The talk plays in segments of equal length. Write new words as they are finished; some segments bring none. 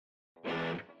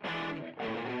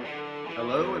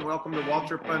Hello and welcome to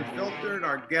Walter Unfiltered.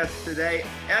 Our guest today,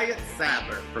 Elliott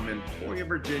Sadler from Emporia,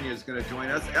 Virginia, is going to join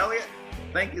us. Elliott,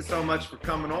 thank you so much for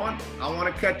coming on. I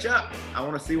want to catch up. I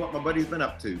want to see what my buddy's been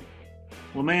up to.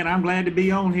 Well, man, I'm glad to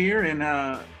be on here. And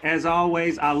as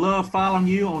always, I love following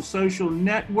you on social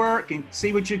network and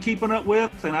see what you're keeping up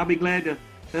with. And I'll be glad to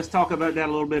let's talk about that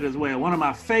a little bit as well. One of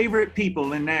my favorite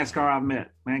people in NASCAR I've met.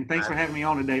 Man, thanks for having me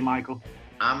on today, Michael.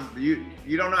 You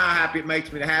don't know how happy it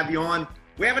makes me to have you on.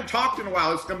 We haven't talked in a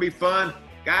while. It's going to be fun.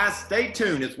 Guys, stay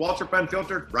tuned. It's Walter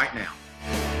Unfiltered right now.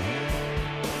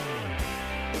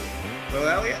 So,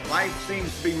 Elliott, life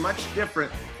seems to be much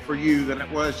different for you than it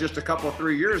was just a couple,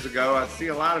 3 years ago. I see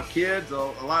a lot of kids, a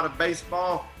lot of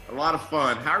baseball, a lot of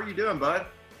fun. How are you doing, bud?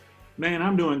 Man,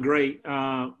 I'm doing great,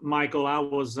 Michael. I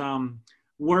was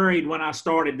worried when I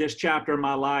started this chapter of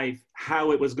my life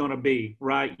how it was going to be,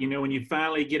 right? You know, when you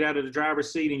finally get out of the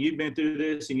driver's seat and you've been through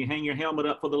this and you hang your helmet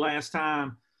up for the last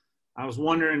time, I was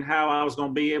wondering how I was going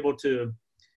to be able to.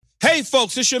 Hey,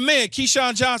 folks, it's your man,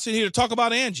 Keyshawn Johnson, here to talk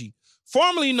about Angie,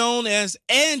 formerly known as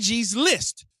Angie's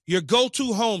List, your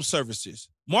go-to home services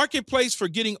marketplace for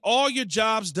getting all your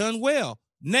jobs done well.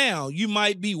 Now, you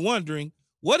might be wondering,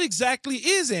 what exactly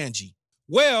is Angie?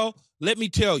 Well, let me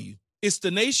tell you. It's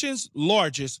the nation's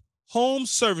largest home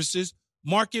services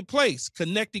marketplace,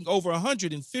 connecting over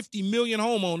 150 million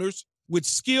homeowners with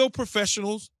skilled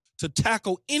professionals to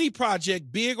tackle any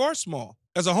project, big or small.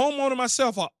 As a homeowner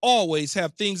myself, I always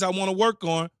have things I want to work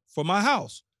on for my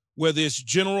house, whether it's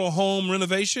general home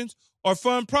renovations or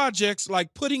fun projects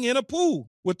like putting in a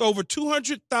pool. With over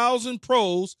 200,000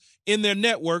 pros in their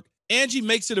network, Angie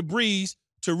makes it a breeze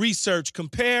to research,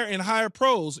 compare, and hire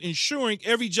pros, ensuring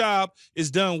every job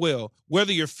is done well.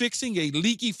 Whether you're fixing a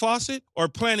leaky faucet or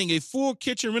planning a full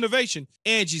kitchen renovation,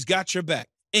 Angie's got your back.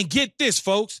 And get this,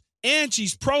 folks,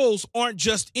 Angie's pros aren't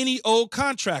just any old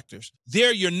contractors.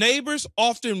 They're your neighbors,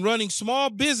 often running small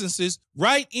businesses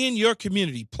right in your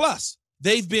community. Plus,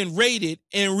 they've been rated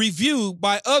and reviewed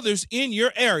by others in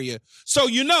your area, so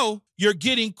you know you're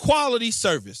getting quality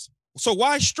service. So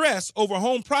why stress over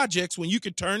home projects when you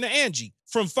can turn to Angie?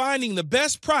 From finding the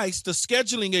best price to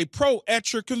scheduling a pro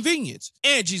at your convenience,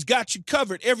 Angie's got you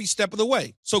covered every step of the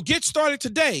way. So get started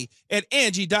today at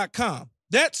Angie.com.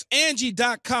 That's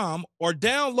Angie.com, or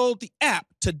download the app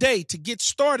today to get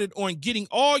started on getting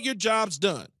all your jobs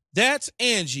done. That's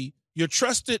Angie, your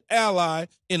trusted ally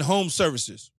in home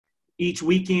services. Each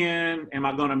weekend, am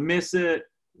I going to miss it?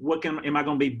 Am I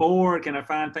going to be bored? Can I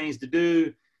find things to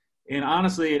do? And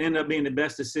honestly, it ended up being the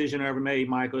best decision I ever made,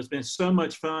 Michael. It's been so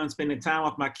much fun spending time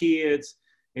with my kids.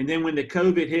 And then when the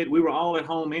COVID hit, we were all at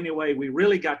home anyway. We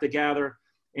really got together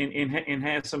and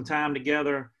had some time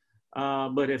together.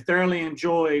 But have thoroughly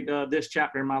enjoyed this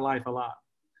chapter in my life a lot.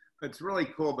 It's really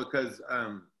cool because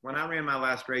when I ran my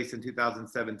last race in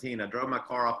 2017, I drove my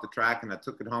car off the track and I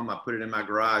took it home. I put it in my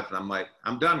garage and I'm like,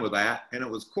 I'm done with that. And it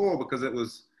was cool because it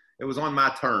was on my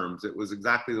terms. It was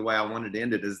exactly the way I wanted to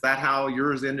end it. Is that how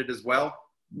yours ended as well?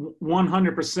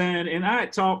 100%. And I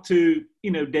had talked to,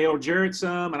 Dale Jarrett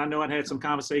some, and I know I'd had some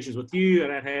conversations with you,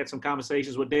 and I'd had some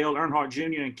conversations with Dale Earnhardt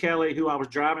Jr. and Kelly, who I was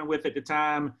driving with at the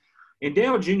time. And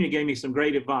Dale Jr. gave me some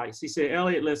great advice. He said,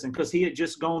 Elliott, listen, because he had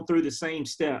just gone through the same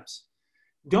steps.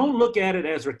 Don't look at it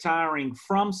as retiring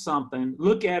from something.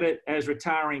 Look at it as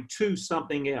retiring to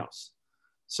something else.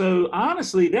 So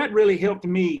honestly, that really helped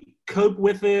me cope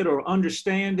with it or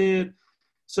understand it.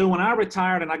 So when I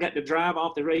retired and I got to drive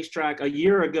off the racetrack a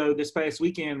year ago, this past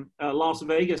weekend, Las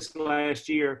Vegas last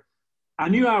year, I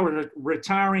knew I was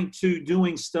retiring to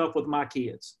doing stuff with my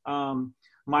kids.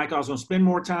 Mike, I was going to spend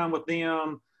more time with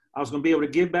them. I was going to be able to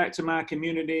give back to my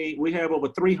community. We have over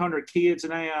 300 kids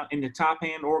now in the Top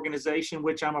Hand organization,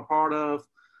 which I'm a part of,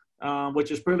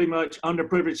 which is pretty much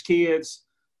underprivileged kids,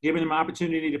 giving them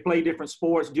opportunity to play different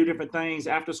sports, do different things,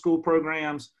 after school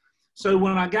programs. So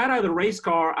when I got out of the race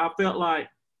car, I felt like,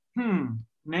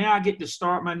 now I get to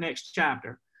start my next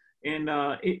chapter. And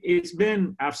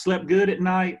I've slept good at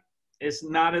night. It's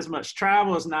not as much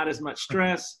travel. It's not as much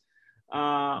stress.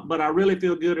 But I really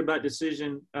feel good about the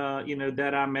decision,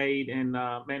 that I made. And,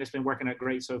 man, it's been working out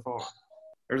great so far.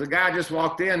 There's a guy just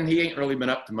walked in. He ain't really been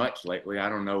up to much lately. I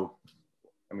don't know.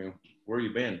 I mean, where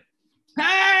you been?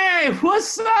 Hey,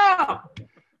 what's up?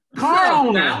 Car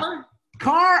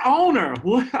owner.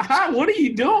 What are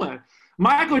you doing?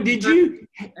 Michael, did you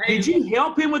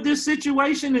help him with this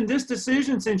situation and this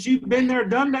decision since you've been there,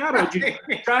 done that? Or did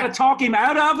you try to talk him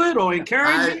out of it or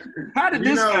encourage him? How did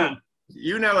this go?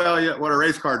 You know, Elliott, what a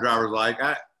race car driver's like.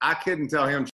 I couldn't tell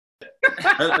him shit.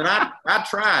 And I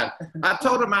tried. I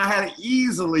told him I had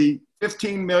easily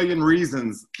 15 million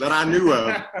reasons that I knew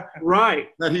of right.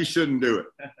 that he shouldn't do it.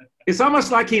 It's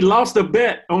almost like he lost a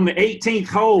bet on the 18th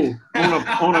hole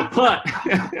on a putt,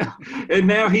 and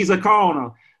now he's a car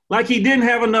owner. Like he didn't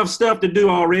have enough stuff to do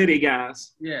already,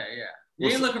 guys. Yeah. You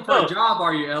ain't looking for a job,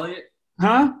 are you, Elliott?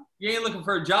 Huh? You ain't looking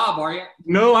for a job, are you?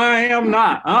 No, I am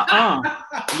not.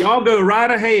 Y'all go right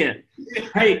ahead.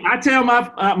 Hey, I tell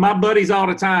my buddies all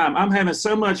the time, I'm having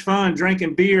so much fun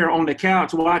drinking beer on the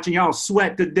couch, watching y'all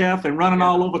sweat to death and running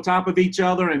all over top of each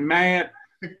other and mad.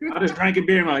 I just drinking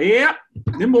beer and I'm like, yeah,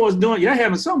 them boys they're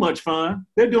having so much fun.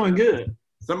 They're doing good.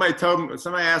 Somebody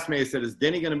asked me, he said, is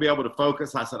Denny going to be able to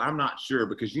focus? I said, I'm not sure,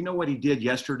 because you know what he did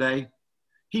yesterday?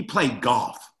 He played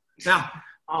golf. Now,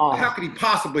 how could he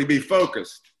possibly be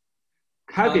focused?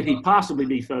 How could he possibly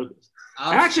be focused?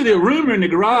 Actually, the rumor in the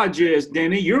garage is,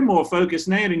 Denny, you're more focused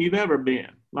now than you've ever been.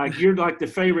 Like, you're like the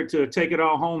favorite to take it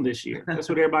all home this year. That's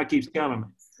what everybody keeps telling me.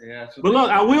 Yeah. But look,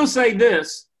 I will say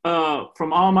this,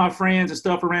 from all my friends and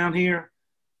stuff around here,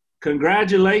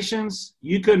 congratulations.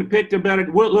 You couldn't have picked a better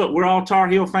 – look, we're all Tar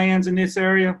Heel fans in this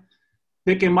area.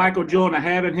 Picking Michael Jordan and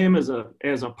having him as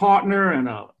a partner and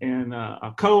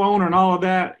a co-owner and all of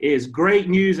that is great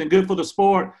news and good for the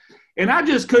sport. And I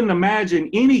just couldn't imagine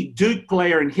any Duke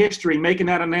player in history making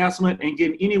that announcement and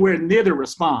getting anywhere near the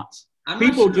response.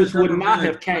 People just would not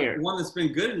have cared. One that's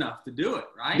been good enough to do it,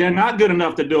 right? They're not good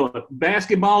enough to do it,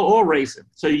 basketball or racing.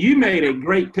 So you made a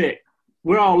great pick.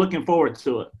 We're all looking forward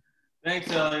to it.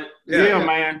 Thanks, Elliott. Yeah,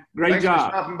 man. Great job. Thanks for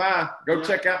stopping by. Go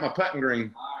check out my putting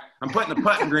green. I'm putting a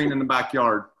putting green in the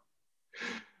backyard.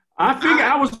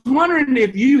 I was wondering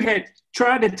if you had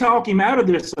tried to talk him out of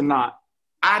this or not.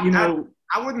 I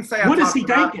wouldn't say. What is he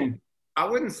thinking? I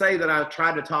wouldn't say that I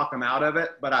tried to talk him out of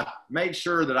it, but I made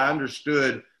sure that I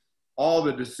understood all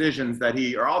the decisions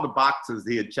or all the boxes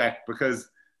he had checked, because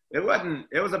it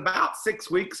was about 6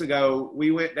 weeks ago.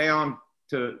 We went down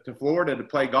to Florida to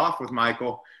play golf with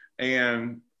Michael,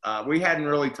 and we hadn't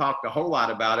really talked a whole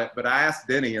lot about it, but I asked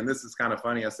Denny, and this is kind of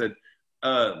funny. I said,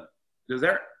 does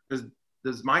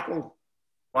Michael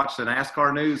watch the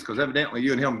NASCAR news? Because evidently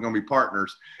you and him are going to be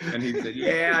partners. And he said,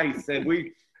 yeah. He said,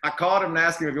 I called him and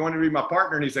asked him if he wanted to be my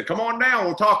partner, and he said, come on down,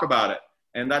 we'll talk about it.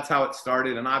 And that's how it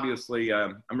started. And obviously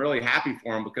I'm really happy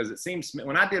for him, because it seems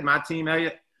when I did my team,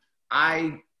 Elliott,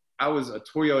 I was a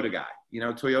Toyota guy. You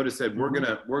know, Toyota said, we're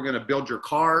gonna build your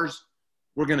cars,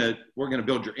 we're gonna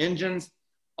build your engines.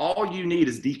 All you need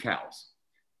is decals.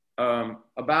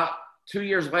 About 2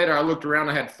 years later, I looked around,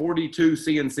 I had 42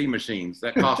 CNC machines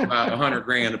that cost about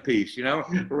 $100,000 a piece, you know?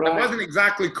 Right. That wasn't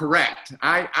exactly correct.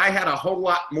 I had a whole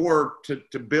lot more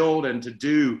to build and to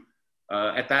do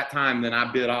at that time than I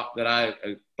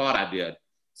thought I did.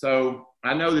 So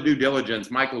I know the due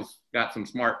diligence. Michael's got some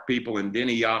smart people, and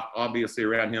Denny obviously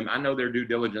around him. I know their due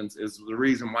diligence is the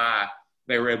reason why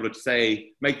they were able to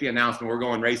make the announcement, we're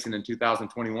going racing in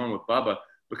 2021 with Bubba,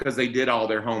 because they did all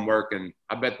their homework, and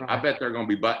I bet they're going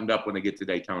to be buttoned up when they get to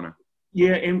Daytona.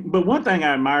 Yeah, but one thing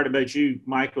I admired about you,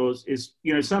 Michael, is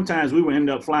sometimes we would end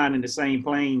up flying in the same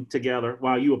plane together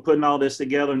while you were putting all this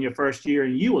together in your first year,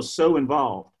 and you were so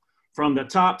involved from the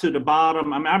top to the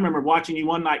bottom. I mean, I remember watching you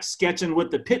one night sketching what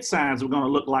the pit signs were going to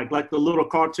look like the little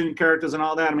cartoon characters and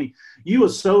all that. I mean, you were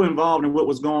so involved in what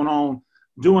was going on,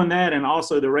 doing that, and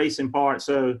also the racing part.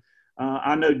 So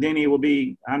I know Denny will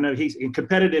be, I know he's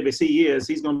competitive as he is,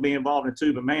 he's going to be involved in it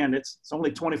too, but man, it's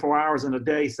only 24 hours in a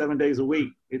day, 7 days a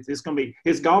week. It's going to be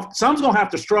his golf. Some's going to have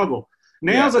to struggle.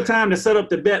 Now's the time to set up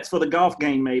the bets for the golf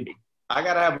game, maybe. I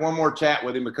got to have one more chat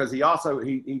with him, because he also,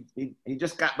 he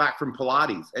just got back from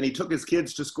Pilates, and he took his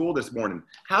kids to school this morning.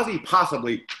 How does he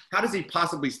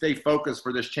possibly stay focused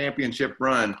for this championship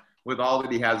run with all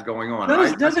that he has going on?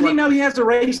 Doesn't he know he has a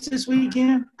race this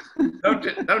weekend?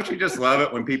 Don't you just love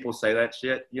it when people say that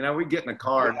shit? You know, we get in the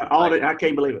car. I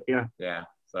can't believe it. Yeah. Yeah.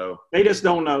 So they just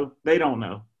don't know. They don't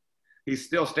know. He's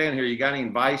still standing here. You got any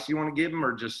advice you want to give him,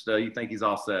 or just you think he's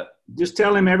all set? Just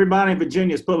tell him everybody in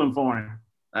Virginia's pulling for him.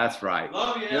 That's right.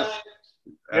 Love you, Elliott.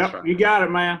 Yep, right. You got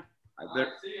it, man. See you. I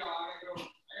gotta go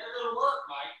to work,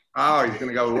 Mike. Oh, he's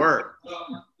gonna go to work.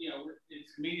 Well,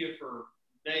 it's media for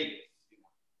Vegas.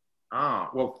 Oh,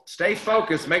 well, stay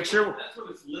focused. Make sure. That's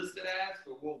what it's listed as,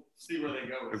 but we'll see where they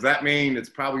go. Does that mean it's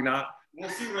probably not? We'll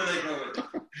see where they go with it.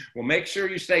 Well, make sure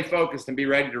you stay focused and be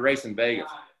ready to race in Vegas.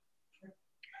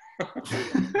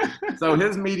 So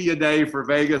his media day for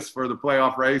Vegas for the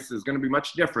playoff race is going to be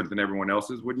much different than everyone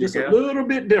else's, wouldn't you guess? Just a little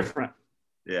bit different.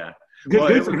 Yeah.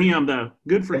 Good for him, though.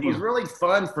 Good for him. It was really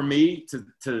fun for me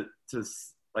to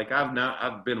like,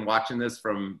 I've been watching this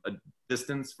from a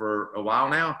distance for a while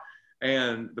now.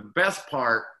 And the best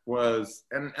part was,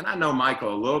 and I know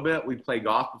Michael a little bit. We played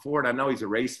golf before, and I know he's a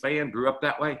race fan, grew up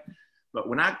that way. But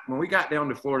when we got down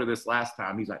to Florida this last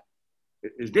time, he's like,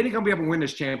 is Denny going to be able to win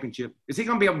this championship? Is he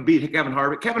going to be able to beat Kevin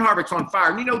Harvick? Kevin Harvick's on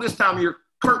fire. And this time of year,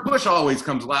 Kurt Busch always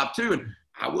comes alive too. And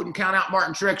I wouldn't count out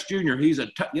Martin Truex Jr. He's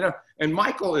and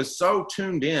Michael is so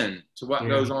tuned in to what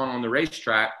goes on the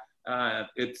racetrack.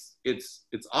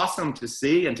 It's awesome to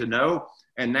see and to know.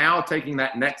 And now taking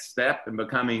that next step and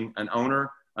becoming an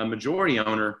owner, a majority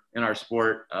owner in our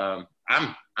sport,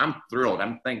 I'm thrilled.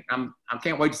 I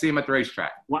can't wait to see him at the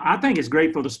racetrack. Well, I think it's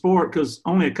great for the sport because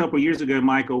only a couple of years ago,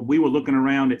 Michael, we were looking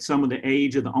around at some of the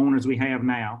age of the owners we have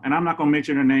now. And I'm not going to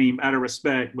mention their name out of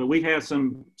respect, but we have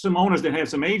some owners that have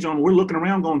some age on them. We're looking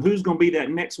around going, who's going to be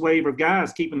that next wave of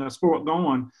guys keeping the sport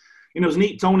going? It's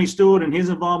neat, Tony Stewart and his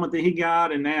involvement that he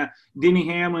got, and now Denny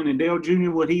Hamlin and Dale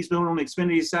Jr., what he's doing on the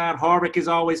Xfinity side. Harvick has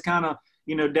always kind of,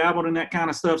 dabbled in that kind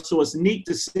of stuff. So it's neat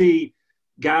to see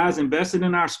guys invested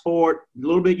in our sport, a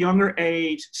little bit younger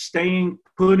age,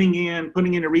 putting in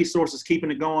the resources,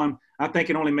 keeping it going. I think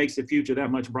it only makes the future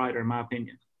that much brighter, in my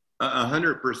opinion.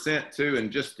 100% too,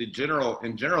 and just in general,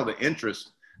 the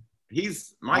interest.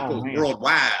 Michael's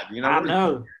worldwide. I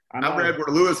know. I read where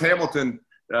Lewis Hamilton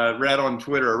wrote on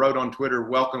Twitter,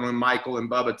 welcoming Michael and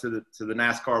Bubba to the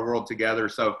NASCAR world together.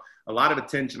 So a lot of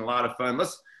attention, a lot of fun.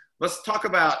 Let's talk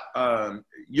about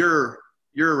your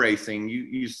racing.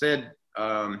 You said.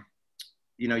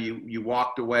 You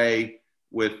walked away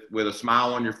with a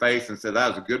smile on your face and said that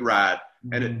was a good ride.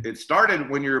 Mm-hmm. And it started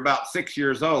when you were about 6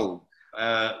 years old.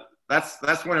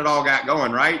 That's when it all got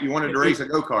going, right? You wanted to race a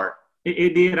go-kart.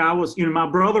 It did. I was, my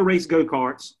brother raced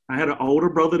go-karts. I had an older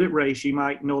brother that raced. You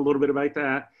might know a little bit about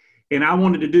that. And I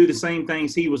wanted to do the same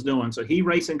things he was doing. So he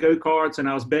racing go-karts, and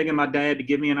I was begging my dad to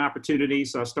give me an opportunity.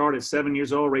 So I started at 7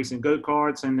 years old racing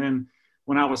go-karts, and then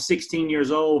when I was 16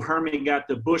 years old, Hermie got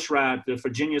the Busch Ride, the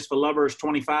Virginia's for Lovers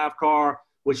 25 car,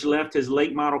 which left his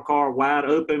late model car wide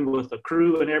open with a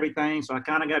crew and everything. So I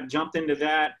kind of got jumped into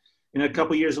that. And a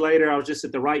couple years later, I was just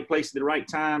at the right place at the right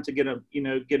time to get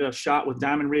a shot with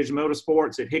Diamond Ridge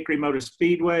Motorsports at Hickory Motor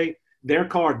Speedway. Their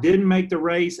car didn't make the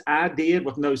race. I did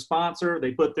with no sponsor.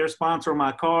 They put their sponsor on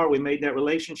my car. We made that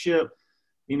relationship,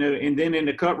 and then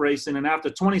into cup racing. And after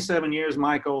 27 years,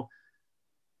 Michael,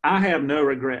 I have no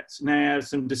regrets. Now,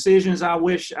 some decisions I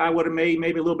wish I would have made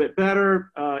maybe a little bit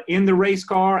better in the race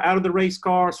car, out of the race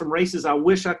car, some races I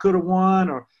wish I could have won,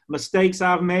 or mistakes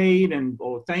I've made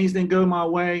or things didn't go my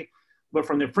way. But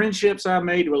from the friendships I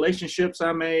made, the relationships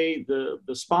I made, the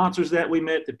sponsors that we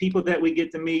met, the people that we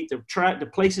get to meet,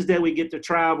 the places that we get to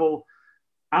travel,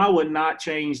 I would not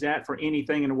change that for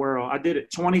anything in the world. I did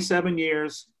it 27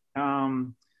 years.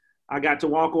 I got to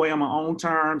walk away on my own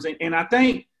terms. And I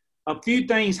think a few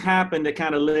things happened that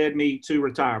kind of led me to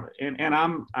retirement. And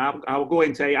I'll go ahead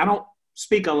and tell you, I don't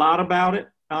speak a lot about it.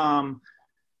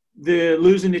 The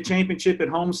losing the championship at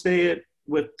Homestead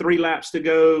with 3 laps to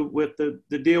go with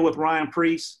the deal with Ryan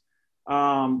Preece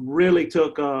really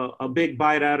took a big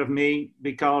bite out of me,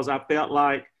 because I felt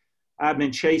like I've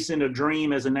been chasing a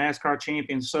dream as a NASCAR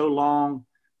champion so long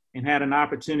and had an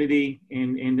opportunity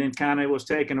and then kind of was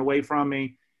taken away from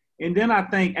me. And then I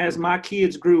think as my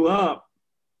kids grew up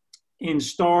and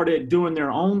started doing their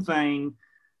own thing,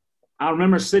 I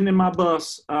remember sitting in my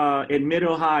bus in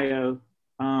Mid-Ohio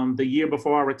the year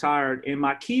before I retired, and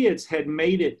my kids had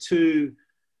made it to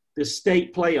the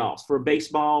state playoffs for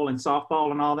baseball and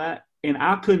softball and all that, and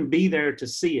I couldn't be there to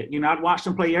see it. I'd watch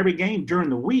them play every game during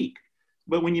the week,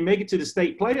 but when you make it to the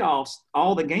state playoffs,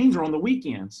 all the games are on the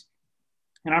weekends.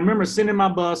 And I remember sitting in my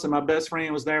bus, and my best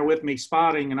friend was there with me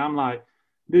spotting, and I'm like,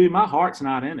 dude, my heart's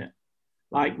not in it.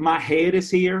 Like, my head is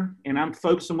here, and I'm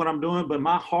focused on what I'm doing, but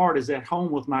my heart is at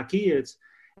home with my kids.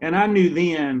 And I knew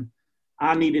then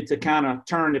I needed to kind of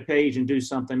turn the page and do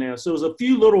something else. So it was a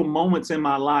few little moments in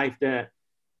my life that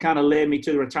kind of led me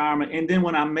to retirement. And then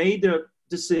when I made the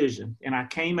decision and I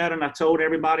came out and I told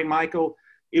everybody, Michael,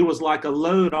 it was like a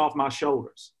load off my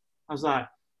shoulders. I was like,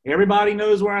 everybody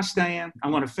knows where I stand.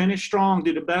 I'm going to finish strong,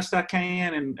 do the best I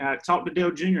can. And I talked to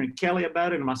Dale Jr. and Kelly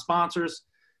about it and my sponsors.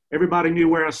 Everybody knew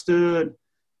where I stood.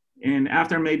 And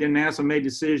after I made the announcement,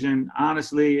 decision,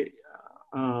 honestly,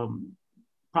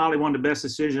 probably one of the best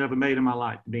decisions I've ever made in my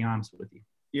life, to be honest with you.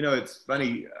 It's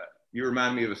funny. You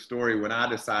remind me of a story when I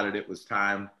decided it was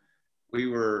time. We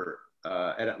were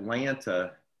at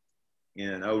Atlanta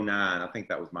in 2009. I think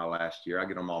that was my last year. I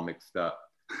get them all mixed up.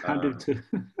 I do too.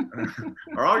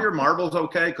 Are all your marbles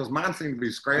okay? Because mine seem to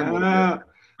be scrambled.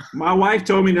 My wife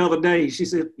told me the other day, she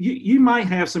said, you might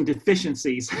have some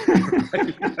deficiencies.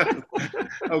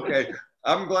 Okay.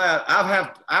 I'm glad.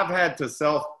 I've had to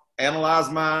self-analyze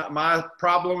my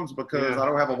problems because I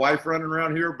don't have a wife running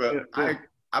around here, but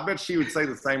I bet she would say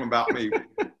the same about me.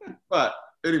 But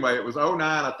anyway, it was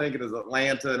 2009. I think it was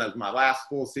Atlanta, and it was my last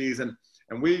full season.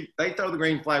 and they throw the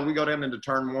green flag. We go down into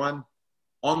turn 1.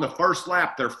 On the first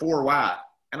lap, they're 4 wide.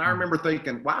 And I remember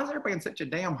thinking, why is everybody in such a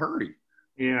damn hurry?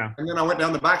 Yeah. And then I went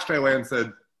down the back straightaway and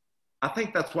said, I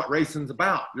think that's what racing's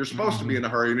about. You're supposed to be in a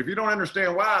hurry. And if you don't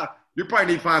understand why, you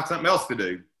probably need to find something else to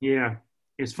do. Yeah.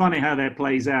 It's funny how that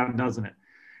plays out, doesn't it?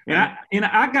 And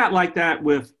I got like that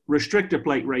with restrictor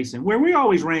plate racing, where we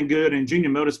always ran good in junior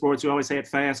motorsports. We always had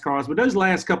fast cars. But those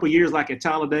last couple of years, like at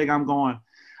Talladega,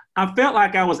 I felt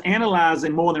like I was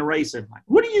analyzing more than racing. Like,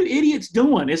 what are you idiots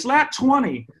doing? It's lap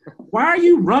 20. Why are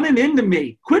you running into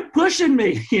me? Quit pushing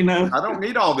me, you know. I don't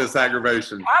need all this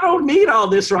aggravation. I don't need all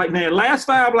this right now. Last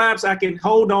 5 laps, I can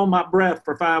hold on my breath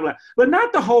for 5 laps. But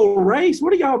not the whole race.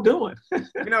 What are y'all doing?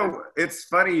 You know, it's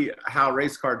funny how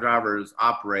race car drivers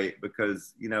operate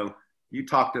because, you know, you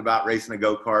talked about racing a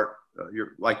go-kart,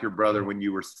 like your brother when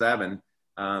you were 7.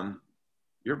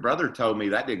 Your brother told me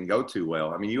that didn't go too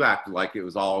well. I mean, you acted like it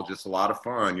was all just a lot of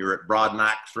fun. You were at Broad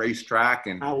Knocks racetrack,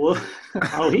 and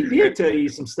he did tell you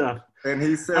some stuff. And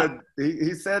he said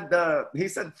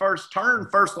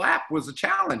first lap was a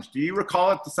challenge. Do you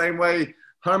recall it the same way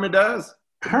Hermie does?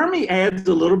 Hermie adds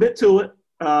a little bit to it,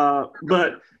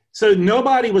 but so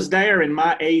nobody was there in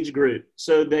my age group.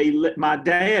 So my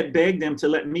dad begged them to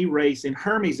let me race in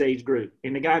Hermie's age group,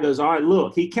 and the guy goes, "All right,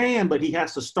 look, he can, but he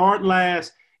has to start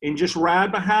last and just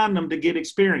ride behind them to get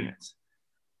experience."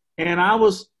 And I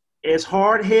was as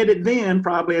hard-headed then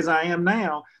probably as I am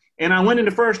now. And I went in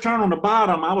the first turn on the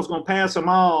bottom. I was going to pass them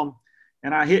all,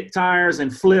 and I hit tires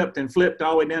and flipped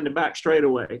all the way down the back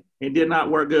straightaway. It did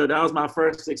not work good. That was my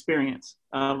first experience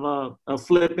of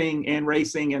flipping and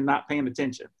racing and not paying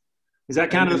attention. Is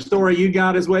that kind of the story you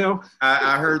got as well?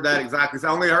 I heard that exactly. So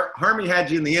only Hermie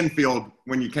had you in the infield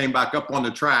when you came back up on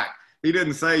the track. He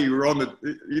didn't say you were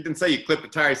you didn't say you clipped the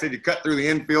tire. He said you cut through the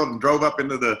infield and drove up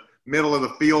into the middle of the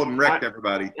field and wrecked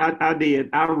everybody. I did.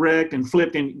 I wrecked and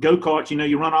flipped in go-karts. You know,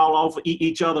 you run all off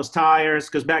each other's tires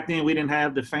because back then we didn't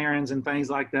have the fairings and things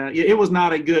like that. It was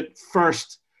not a good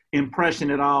first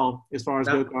impression at all as far as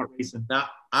go-kart racing. Now,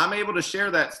 I'm able to share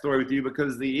that story with you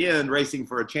because the end, racing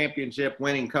for a championship,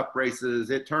 winning cup races,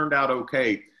 it turned out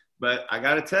okay. But I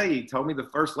got to tell you, he told me the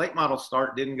first late model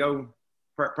start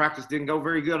practice didn't go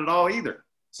very good at all either.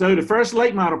 So the first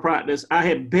late model practice, I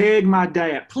had begged my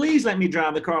dad, please let me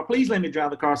drive the car. Please let me drive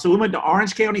the car. So we went to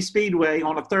Orange County Speedway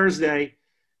on a Thursday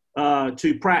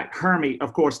to practice Hermie,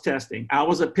 of course, testing. I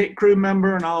was a pit crew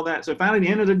member and all that. So finally, at the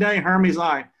end of the day, Hermie's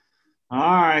like,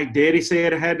 all right, Daddy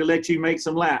said I had to let you make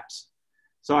some laps.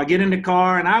 So I get in the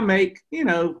car and I make, you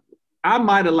know, I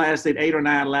might have lasted 8 or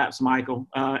 9 laps, Michael,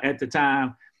 at the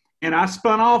time. And I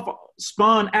spun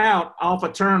out off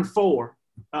of turn 4.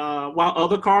 While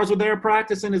other cars were there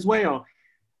practicing as well.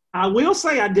 I will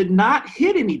say I did not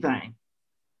hit anything,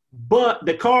 but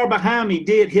the car behind me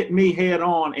did hit me head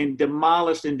on and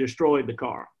demolished and destroyed the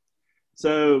car.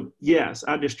 So, yes,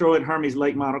 I destroyed Hermie's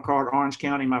late model car at Orange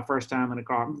County my first time in a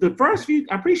car. The first few,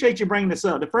 I appreciate you bringing this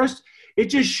up. It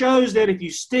just shows that if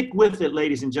you stick with it,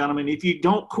 ladies and gentlemen, if you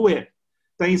don't quit,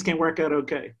 things can work out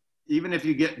okay. Even if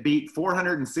you get beat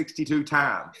 462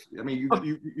 times, I mean,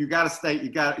 you got to stay. You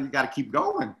got to keep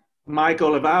going.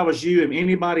 Michael, if I was you, if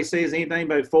anybody says anything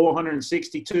about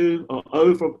 462 or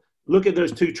over, look at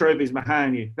those 2 trophies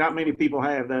behind you. Not many people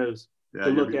have those to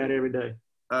look at every day.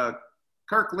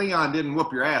 Kirk Leon didn't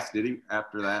whoop your ass, did he?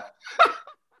 After that,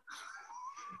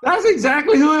 that's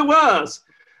exactly who it was.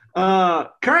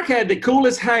 Kirk had the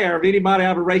coolest hair of anybody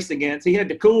I ever raced against. He had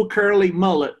the cool curly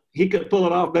mullet. He could pull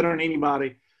it off better than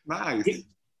anybody. Nice.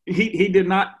 He did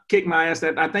not kick my ass.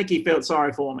 I think he felt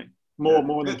sorry for me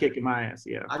more than kicking my ass.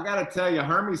 Yeah. I got to tell you,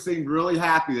 Hermie seemed really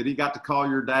happy that he got to call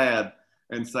your dad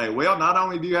and say, well, not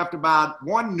only do you have to buy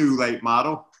 1 new late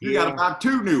model, you got to buy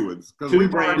 2 new ones because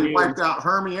we've already wiped out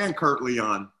Hermie and Kurt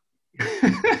Leon.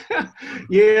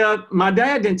 Yeah, my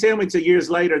dad didn't tell me till years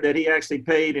later that he actually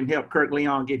paid and helped Kurt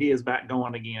Leon get his back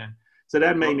going again. So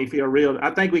that made me feel real. I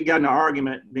think we got in an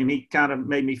argument, and he kind of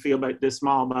made me feel about this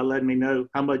small by letting me know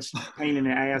how much pain in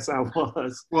the ass I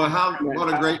was. Well,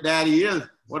 what a great dad he is.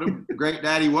 What a great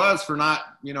dad he was for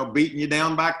not, beating you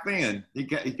down back then. He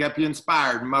kept you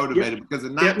inspired and motivated because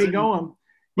it kept me going.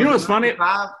 You know what's funny?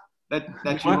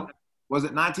 Was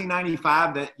it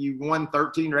 1995 that you won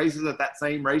 13 races at that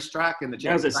same racetrack in the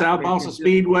championship? That was at South Boston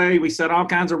Speedway. We set all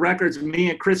kinds of records. Me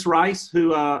and Chris Rice,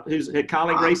 who's at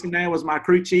Colleague Racing now, was my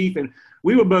crew chief. And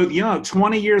we were both young,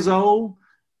 20 years old.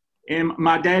 And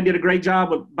my dad did a great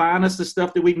job of buying us the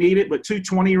stuff that we needed. But 2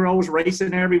 20-year-olds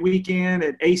racing every weekend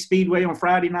at A Speedway on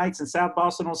Friday nights and South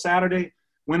Boston on Saturday,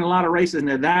 winning a lot of races.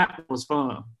 And that was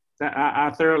fun.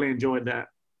 I thoroughly enjoyed that.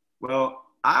 Well,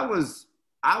 I was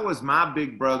my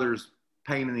big brother's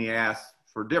pain in the ass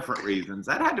for different reasons.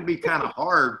 That had to be kind of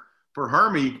hard for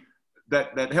Hermie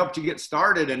that helped you get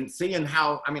started, and seeing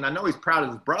how, I mean, I know he's proud of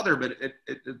his brother, but it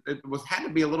had to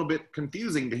be a little bit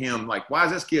confusing to him. Like, why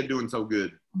is this kid doing so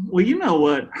good? Well, you know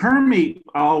what? Hermie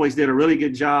always did a really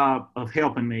good job of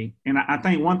helping me. And I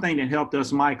think one thing that helped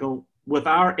us, Michael, with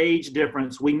our age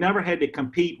difference, we never had to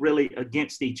compete really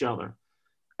against each other.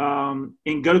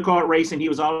 In go-kart racing, he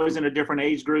was always in a different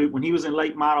age group. When he was in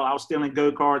late model, I was still in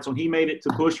go-karts. When he made it to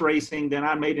bush racing, then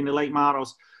I made it into late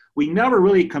models. We never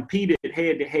really competed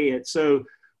head-to-head. So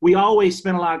we always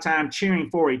spent a lot of time cheering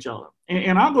for each other.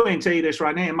 And I'll go ahead and tell you this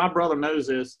right now, and my brother knows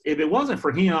this. If it wasn't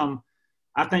for him,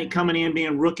 I think coming in,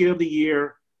 being rookie of the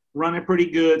year, running pretty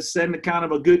good, setting a kind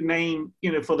of a good name,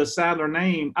 you know, for the Sadler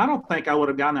name, I don't think I would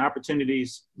have gotten the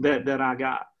opportunities that I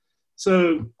got.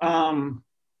 So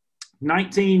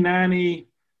 1990,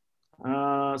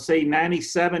 say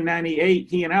 97, 98,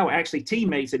 he and I were actually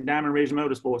teammates at Diamond Ridge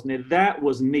Motorsports. And that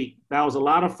was neat. That was a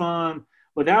lot of fun.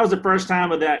 But that was the first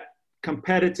time of that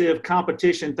competitive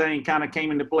competition thing kind of came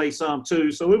into play some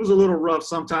too. So it was a little rough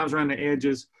sometimes around the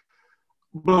edges.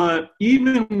 But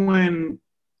even when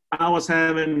I was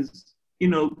having, you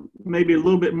know, maybe a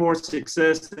little bit more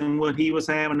success than what he was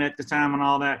having at the time and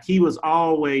all that, he was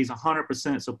always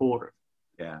 100% supportive.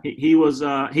 Yeah.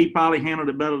 He probably handled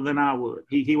it better than I would.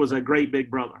 He was a great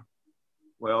big brother.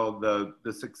 Well,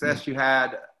 the success you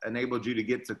had enabled you to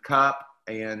get to Cup,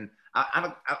 and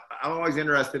I'm always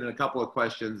interested in a couple of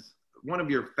questions. One of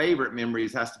your favorite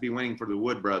memories has to be winning for the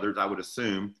Wood brothers, I would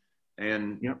assume.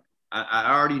 And yep.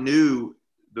 I already knew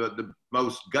the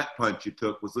most gut punch you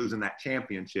took was losing that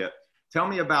championship. Tell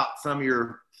me about some of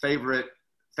your favorite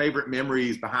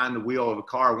memories behind the wheel of a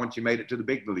car once you made it to the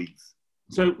big leagues.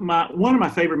 So one of my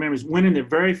favorite memories, winning the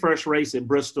very first race at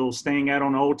Bristol, staying out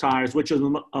on old tires, which was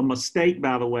a mistake,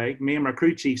 by the way. Me and my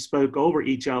crew chief spoke over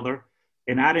each other,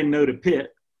 and I didn't know to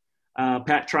pit.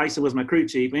 Pat Trice was my crew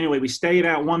chief. Anyway, we stayed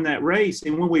out, won that race,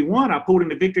 and when we won, I pulled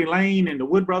into victory lane, and the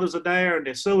Wood brothers are there, and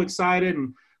they're so excited,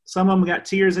 and some of them got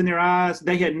tears in their eyes.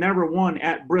 They had never won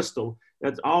at Bristol.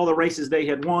 That's all the races they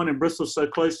had won, and Bristol's so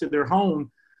close to their home.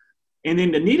 And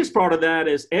then the neatest part of that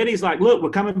is Eddie's like, look,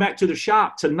 we're coming back to the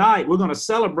shop tonight. We're going to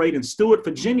celebrate in Stewart,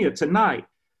 Virginia tonight.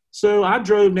 So I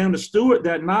drove down to Stewart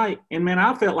that night, and, man,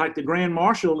 I felt like the Grand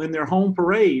Marshal in their home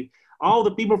parade. All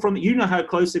the people from – you know how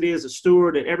close it is to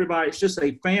Stewart, and everybody – it's just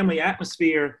a family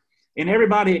atmosphere. And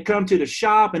everybody had come to the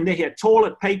shop, and they had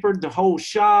toilet papered the whole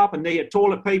shop, and they had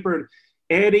toilet papered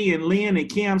Eddie and Lynn and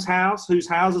Kim's house, whose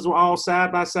houses were all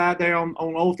side by side there on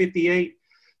Old 58.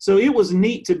 So it was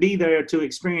neat to be there to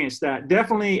experience that.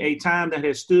 Definitely a time that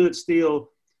has stood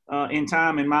still in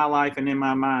time in my life and in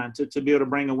my mind to be able to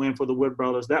bring a win for the Wood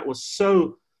brothers. That was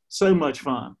so much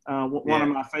fun. One of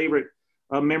my favorite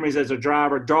memories as a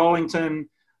driver, Darlington,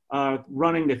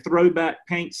 running the throwback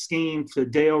paint scheme to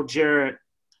Dale Jarrett.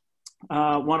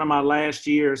 One of my last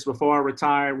years before I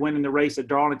retired, winning the race at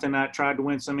Darlington I tried to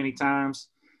win so many times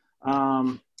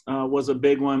was a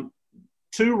big one.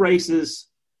 Two races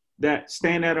that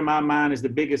stand out in my mind as the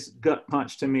biggest gut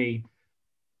punch to me.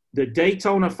 The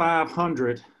Daytona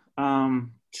 500,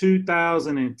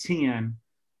 2010,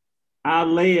 I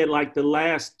led like the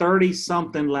last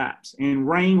 30-something laps, and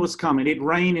rain was coming. It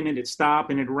rained, and it'd stop,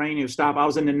 and it'd rain, and it'd stop. I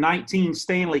was in the 19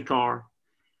 Stanley car,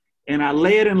 and I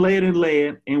led, and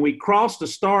we crossed the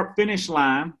start-finish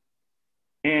line,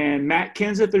 and Matt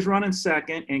Kenseth is running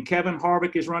second, and Kevin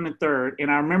Harvick is running third, and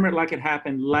I remember it like it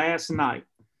happened last night.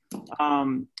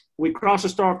 We cross the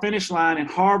start-finish line, and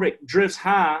Harvick drifts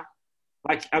high.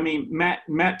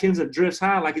 Matt Kenseth drifts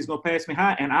high like he's going to pass me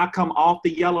high, and I come off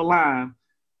the yellow line.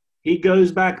 He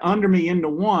goes back under me into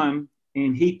one,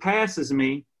 and he passes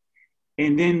me,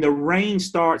 and then the rain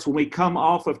starts when we come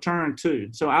off of turn 2.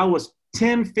 So I was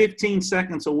 10, 15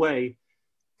 seconds away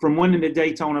from winning the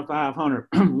Daytona 500.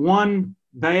 One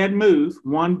bad move,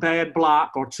 one bad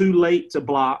block, or too late to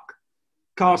block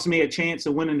cost me a chance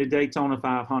of winning the Daytona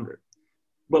 500.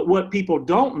 But what people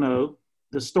don't know,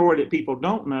 the story that people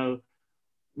don't know,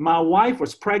 my wife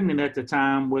was pregnant at the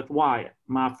time with Wyatt,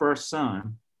 my first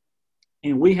son.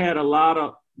 And we had a lot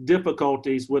of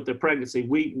difficulties with the pregnancy.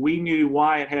 We knew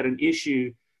Wyatt had an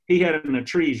issue. He had an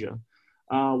atresia,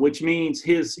 which means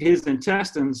his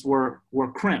intestines were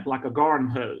crimped like a garden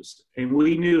hose. And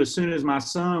we knew as soon as my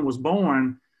son was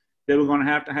born, they were going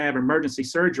to have emergency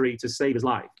surgery to save his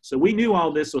life. So we knew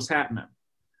all this was happening.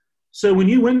 So when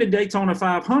you win the Daytona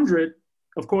 500,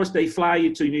 of course, they fly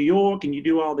you to New York and you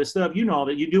do all this stuff. You know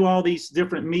that you do all these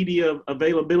different media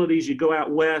availabilities. You go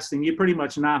out west and you're pretty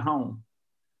much not home.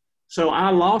 So I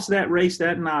lost that race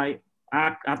that night.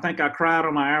 I think I cried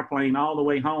on my airplane all the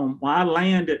way home. When I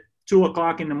landed at 2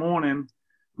 o'clock in the morning,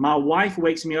 my wife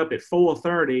wakes me up at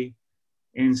 4:30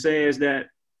 and says that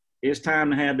it's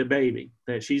time to have the baby,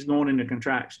 that she's going into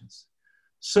contractions.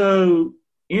 So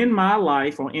in my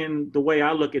life, or in the way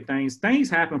I look at things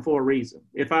happen for a reason.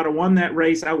 If I'd have won that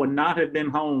race, I would not have been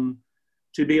home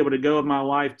to be able to go with my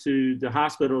wife to the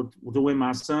hospital to when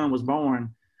my son was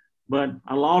born. But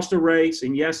I lost a race,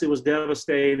 and yes, it was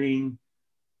devastating,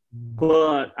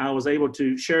 but I was able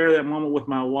to share that moment with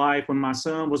my wife when my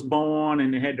son was born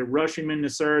and they had to rush him into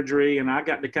surgery, and I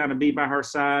got to kind of be by her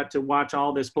side to watch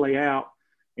all this play out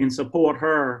and support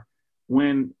her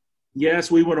when,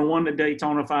 yes, we would have won the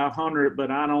Daytona 500,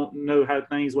 but I don't know how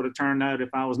things would have turned out if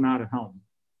I was not at home.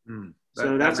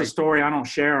 So that's a story I don't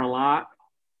share a lot,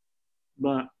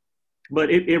 but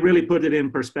it really put it in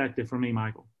perspective for me,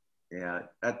 Michael. Yeah,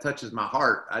 that touches my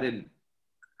heart. I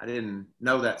didn't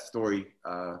know that story,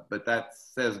 but that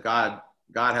says God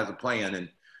has a plan,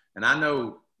 and I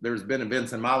know there's been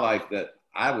events in my life that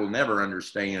I will never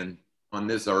understand on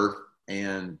this earth.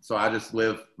 And so I just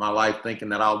live my life thinking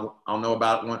that I'll know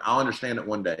about it I'll understand it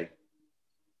one day.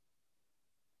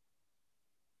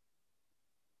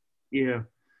 Yeah,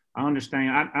 I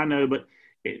understand. I know, but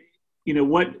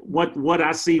what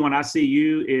I see when I see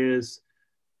you is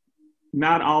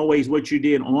not always what you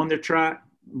did on the track,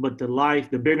 but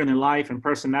the bigger than life and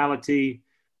personality,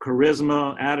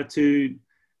 charisma, attitude,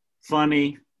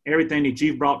 funny, everything that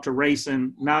you've brought to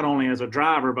racing, not only as a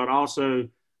driver, but also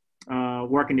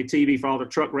working the TV for all the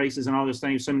truck races and all those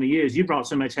things so many years. You brought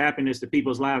so much happiness to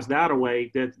people's lives that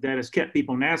way that has kept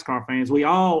people NASCAR fans. We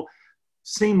all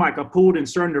seem like are pulled in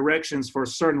certain directions for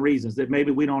certain reasons that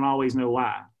maybe we don't always know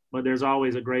why, but there's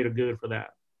always a greater good for that.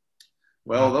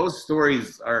 Well, those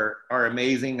stories are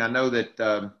amazing. I know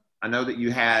that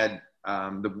you had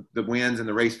the wins in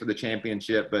the race for the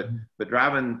championship, but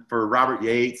driving for Robert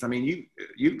Yates, I mean,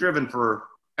 you've driven for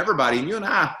everybody, and you and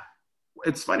I,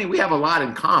 it's funny, we have a lot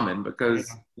in common because,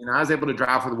 I was able to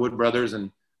drive for the Wood Brothers, and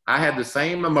I had the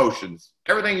same emotions.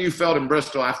 Everything you felt in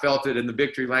Bristol, I felt it in the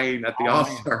victory lane at the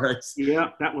All-Star race. Yeah,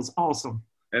 that was awesome.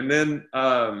 And then,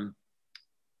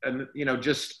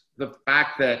 just the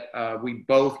fact that we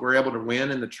both were able to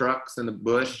win in the trucks and the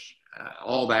Busch,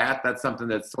 all that's something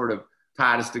that sort of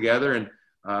tied us together.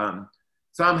 And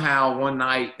somehow one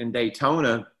night in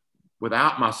Daytona,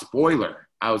 without my spoiler,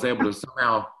 I was able to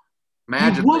somehow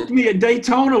imagine. You whooped me at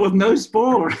Daytona with no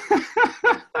spoiler.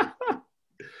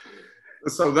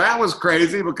 So that was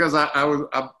crazy because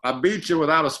I beat you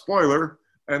without a spoiler.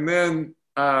 And then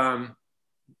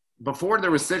before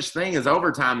there was such thing as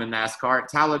overtime in NASCAR at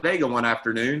Talladega one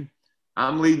afternoon,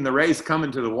 I'm leading the race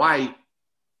coming to the white,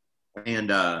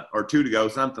 and or 2 to go,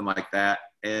 something like that.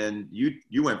 And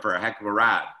you went for a heck of a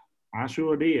ride. I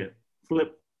sure did.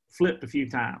 Flipped a few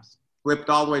times. Flipped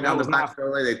all the way down the back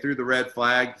straightaway. They threw the red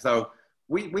flag. So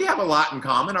we have a lot in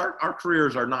common. Our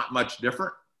careers are not much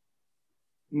different.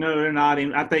 No, they're not.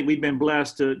 I think we've been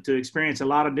blessed to experience a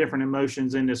lot of different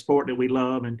emotions in the sport that we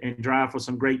love and drive for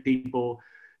some great people.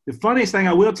 The funniest thing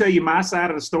I will tell you, my side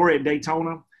of the story at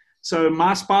Daytona. So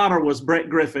my spotter was Brett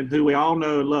Griffin, who we all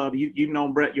know and love. You've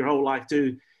known Brett your whole life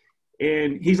too.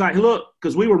 And he's like, look,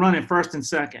 because we were running first and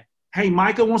second. Hey,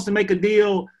 Michael wants to make a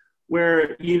deal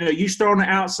where, you start on the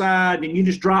outside and you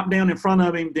just drop down in front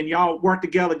of him, then y'all work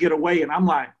together, get away. And I'm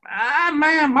like,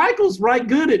 man, Michael's right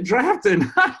good at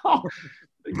drafting.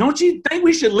 Don't you think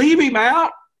we should leave him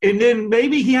out? And then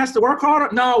maybe he has to work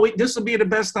harder? No, this will be the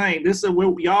best thing.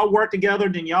 Y'all work together,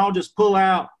 then y'all just pull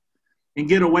out and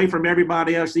get away from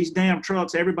everybody else. These damn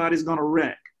trucks, everybody's going to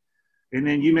wreck. And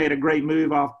then you made a great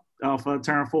move off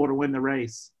turn 4 to win the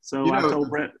race. So I told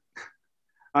Brett,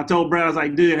 I was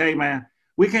like, dude, hey, man,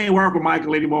 we can't work with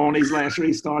Michael anymore on these last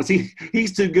restarts.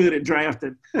 He's too good at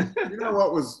drafting. You know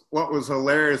what was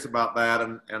hilarious about that,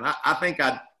 and I think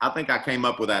I came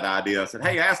up with that idea. I said,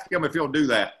 hey, ask him if he'll do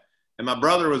that. And my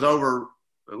brother was over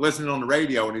listening on the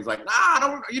radio, and he's like,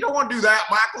 nah, you don't want to do that,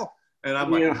 Michael. And I'm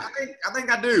like, I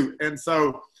think I do. And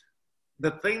so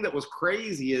the thing that was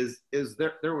crazy is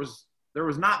there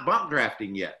was not bump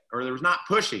drafting yet, or there was not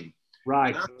pushing.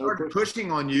 Right. And I started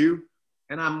pushing on you.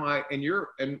 And I'm like,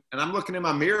 and I'm looking in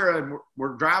my mirror, and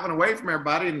we're driving away from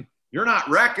everybody, and you're not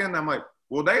wrecking. I'm like,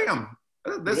 well, damn,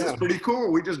 this is pretty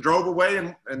cool. We just drove away,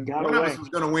 and one of us was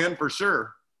going to win for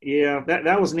sure. Yeah,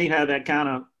 that was neat how that kind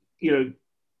of,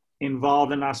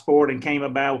 involved in our sport and came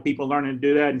about with people learning to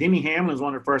do that. And Denny Hamlin was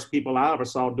one of the first people I ever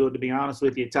saw do it, to be honest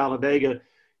with you, at Talladega.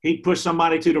 He'd push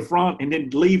somebody to the front and then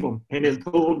leave them and then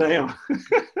pull down.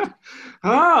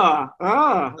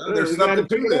 There's something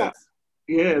to this.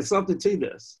 Yeah, something to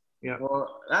this. Yeah.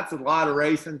 Well, that's a lot of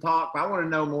racing talk. I want to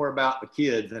know more about the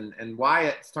kids, and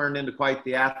Wyatt's turned into quite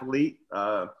the athlete.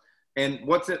 And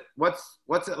what's it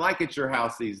like at your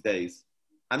house these days?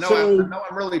 I know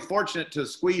I'm really fortunate to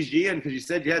squeeze you in because you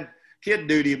said you had kid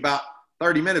duty about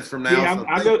 30 minutes from now. Yeah,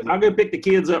 I'll go pick the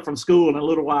kids up from school in a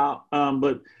little while.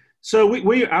 But so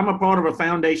I'm a part of a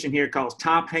foundation here called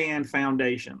Top Hand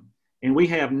Foundation, and we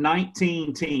have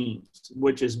 19 teams,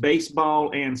 which is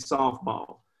baseball and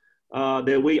softball,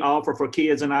 that we offer for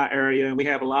kids in our area. And we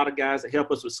have a lot of guys that help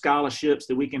us with scholarships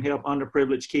that we can help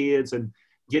underprivileged kids and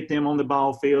get them on the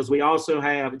ball fields. We also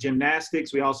have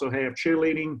gymnastics. We also have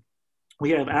cheerleading. We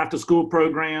have after-school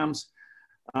programs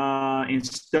and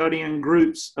studying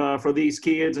groups for these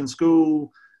kids in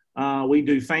school. We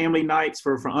do family nights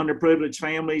for underprivileged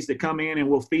families that come in, and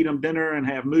we'll feed them dinner and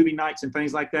have movie nights and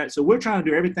things like that. So we're trying to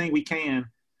do everything we can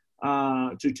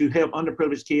to help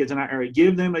underprivileged kids in our area,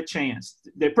 give them a chance.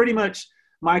 They're pretty much,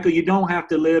 Michael, you don't have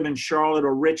to live in Charlotte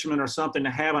or Richmond or something to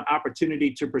have an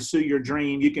opportunity to pursue your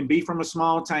dream. You can be from a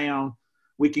small town.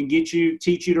 We can teach you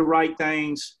the right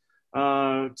things,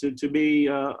 to be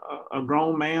a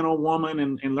grown man or woman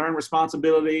and learn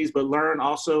responsibilities, but learn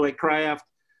also a craft.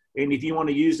 And if you want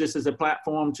to use this as a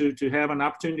platform to have an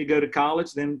opportunity to go to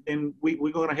college, then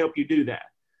we're going to help you do that.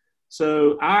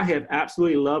 So I have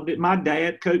absolutely loved it. My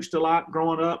dad coached a lot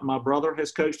growing up. My brother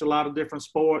has coached a lot of different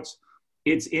sports.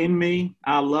 It's in me.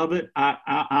 I love it.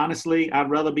 I honestly, I'd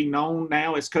rather be known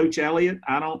now as Coach Elliott.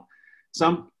 I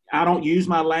don't use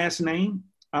my last name.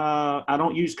 I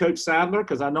don't use Coach Sadler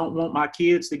because I don't want my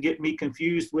kids to get me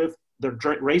confused with the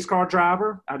race car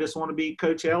driver. I just want to be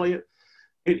Coach Elliott.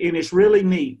 And it's really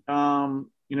neat.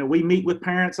 We meet with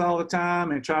parents all the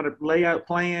time and try to lay out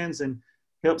plans and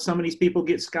help some of these people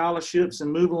get scholarships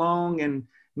and move along. And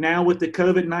now with the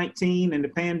COVID-19 and the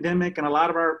pandemic, and a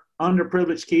lot of our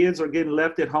underprivileged kids are getting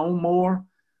left at home more.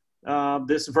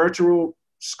 This virtual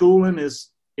schooling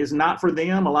is not for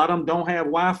them. A lot of them don't have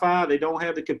Wi-Fi. They don't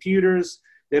have the computers.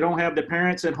 They don't have the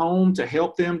parents at home to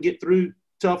help them get through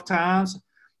tough times.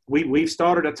 We've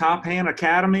started a Top Hand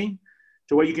Academy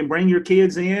to where you can bring your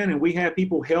kids in, and we have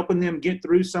people helping them get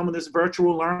through some of this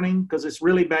virtual learning because it's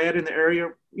really bad in the area.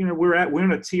 We're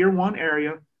in a tier 1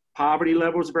 area. Poverty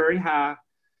level is very high.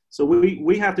 So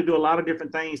we have to do a lot of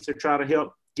different things to try to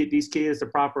help get these kids the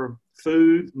proper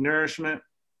food, nourishment,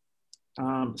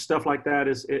 stuff like that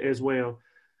as well.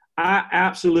 I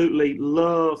absolutely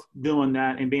love doing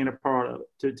that and being a part of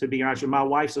it, to be honest with you. My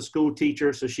wife's a school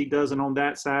teacher, so she does it on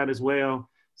that side as well.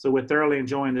 So we're thoroughly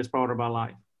enjoying this part of our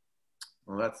life.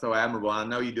 Well, that's so admirable. I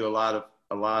know you do a lot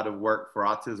of work for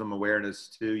autism awareness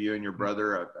too. You and your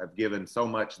brother have given so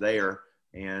much there,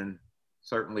 and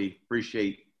certainly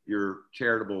appreciate your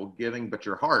charitable giving, but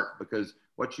your heart, because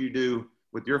what you do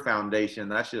with your foundation,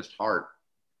 that's just heart.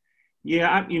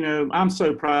 Yeah, I'm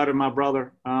so proud of my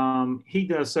brother. He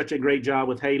does such a great job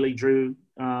with Haley Drew,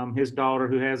 his daughter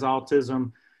who has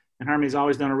autism, and Hermie's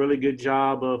always done a really good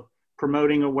job of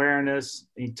promoting awareness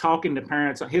and talking to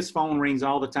parents. His phone rings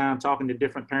all the time, talking to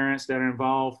different parents that are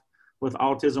involved with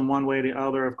autism one way or the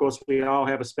other. Of course, we all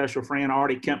have a special friend,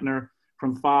 Artie Kempner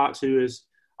from Fox, who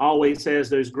always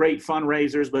has those great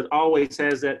fundraisers, but always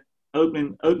has that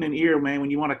opening ear, man,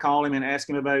 when you want to call him and ask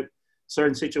him about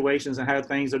certain situations and how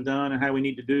things are done and how we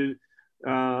need to do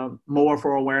more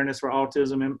for awareness for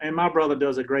autism. And my brother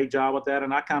does a great job with that,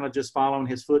 and I kind of just follow in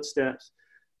his footsteps.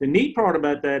 The neat part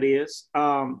about that is,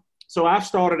 so I've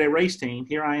started a race team.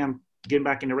 Here I am getting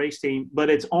back in the race team, but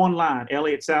it's online,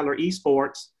 Elliott Sadler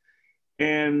Esports.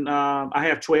 And I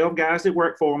have 12 guys that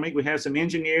work for me. We have some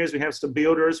engineers. We have some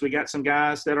builders. We got some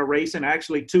guys that are racing.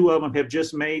 Actually, 2 of them have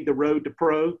just made the road to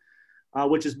pro,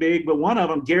 which is big. But one of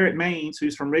them, Garrett Maines,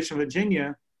 who's from Richmond,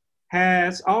 Virginia,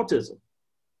 has autism.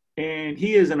 And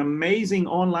he is an amazing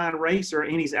online racer,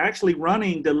 and he's actually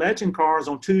running the legend cars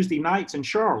on Tuesday nights in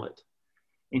Charlotte.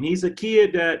 And he's a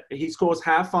kid that he's, of course,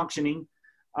 high functioning.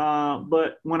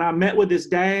 But when I met with his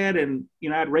dad and,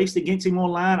 I'd raced against him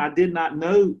online, I did not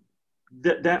know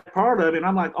that part of it. And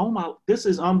I'm like, oh this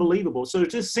is unbelievable. So it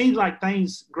just seems like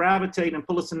things gravitate and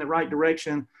pull us in the right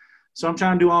direction. So I'm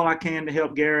trying to do all I can to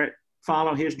help Garrett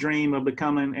follow his dream of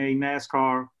becoming a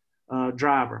NASCAR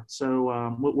driver.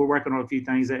 So we're working on a few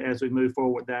things as we move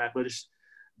forward with that. But it's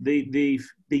the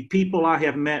people I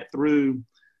have met through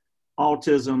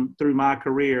autism through my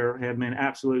career have been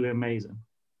absolutely amazing.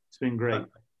 It's been great.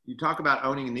 You talk about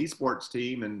owning an esports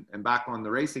team, and back on the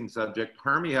racing subject,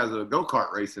 Hermie has a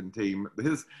go-kart racing team.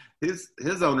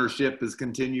 His ownership has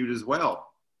continued as well.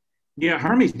 Yeah,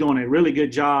 Hermie's doing a really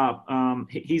good job.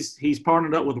 He's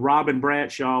partnered up with Robin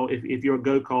Bradshaw. If you're a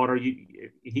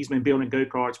go-karter, he's been building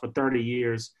go-karts for 30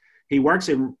 years. He works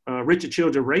in Richard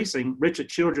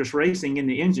Childress Racing in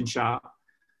the engine shop.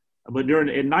 But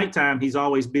at nighttime, he's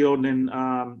always building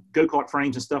go-kart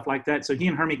frames and stuff like that. So he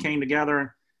and Hermie came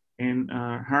together, and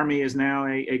Hermie is now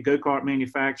a go-kart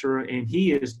manufacturer, and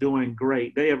he is doing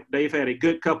great. They've had a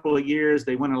good couple of years.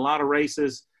 They win a lot of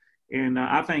races, and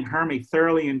I think Hermie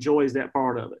thoroughly enjoys that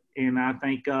part of it. And I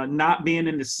think not being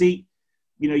in the seat,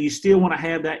 you still want to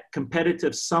have that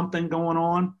competitive something going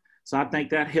on. So I think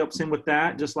that helps him with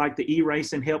that, just like the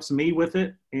e-racing helps me with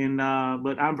it. And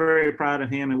but I'm very proud of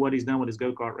him and what he's done with his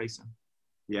go-kart racing.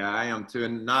 Yeah, I am too.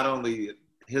 And not only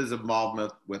his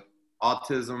involvement with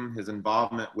autism, his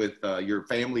involvement with your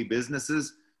family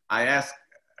businesses. I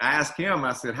asked him,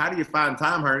 I said, how do you find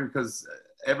time, Herman? Because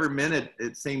every minute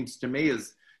it seems to me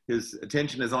his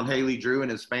attention is on Haley Drew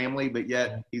and his family, but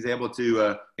yet he's able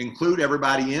to include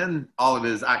everybody in all of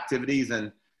his activities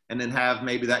and then have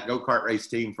maybe that go-kart race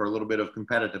team for a little bit of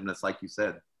competitiveness, like you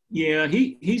said. Yeah,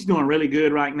 he's doing really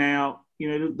good right now.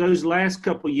 Those last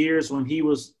couple of years when he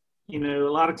was, a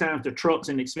lot of times the trucks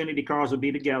and Xfinity cars would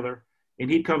be together, and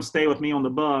he'd come stay with me on the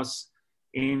bus,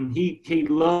 and he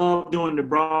loved doing the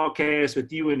broadcast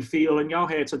with you and Phil, and y'all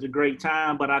had such a great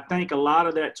time. But I think a lot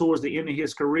of that towards the end of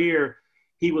his career,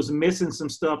 he was missing some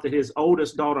stuff that his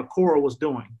oldest daughter, Cora, was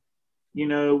doing.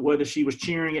 Whether she was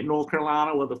cheering at North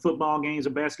Carolina, whether football games or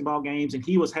basketball games, and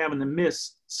he was having to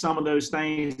miss some of those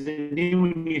things. And then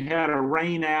when you had a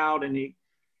rain out and he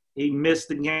missed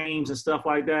the games and stuff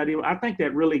like that, I think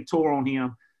that really tore on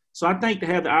him. So I think to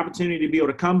have the opportunity to be able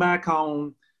to come back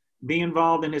home, be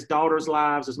involved in his daughter's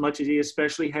lives as much as he is,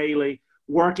 especially Haley,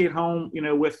 work at home,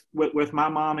 with my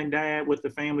mom and dad, with the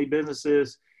family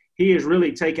businesses, he has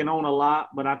really taken on a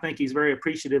lot, but I think he's very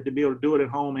appreciative to be able to do it at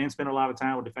home and spend a lot of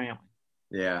time with the family.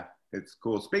 Yeah, it's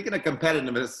cool. Speaking of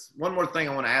competitiveness, one more thing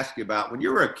I want to ask you about. When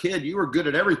you were a kid, you were good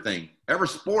at everything, every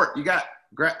sport. You got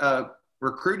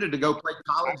recruited to go play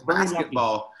college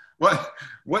basketball. What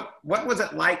was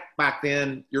it like back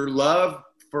then, your love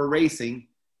for racing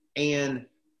and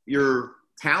your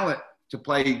talent to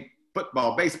play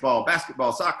football, baseball,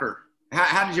 basketball, soccer?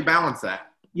 How did you balance that?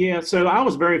 Yeah, so I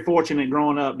was very fortunate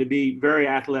growing up to be very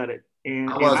athletic. And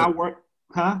I worked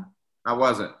 – huh? I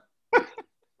wasn't.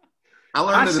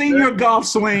 I've seen your golf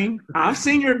swing. I've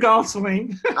seen your golf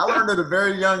swing. I learned at a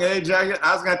very young age. I was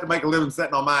going to have to make a living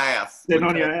sitting on my ass. Sitting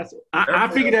on your ass. I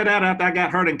figured that out after I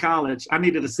got hurt in college. I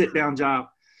needed a sit-down job.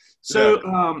 So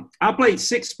I played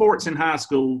 6 sports in high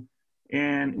school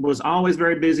and was always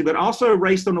very busy, but also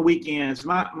raced on the weekends.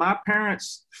 My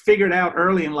parents figured out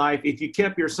early in life, if you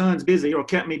kept your sons busy or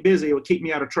kept me busy, it would keep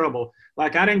me out of trouble.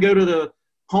 Like I didn't go to the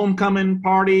homecoming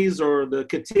parties or the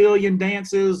cotillion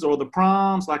dances or the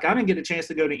proms. Like I didn't get a chance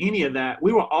to go to any of that.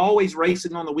 We were always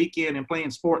racing on the weekend and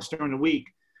playing sports during the week.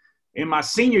 In my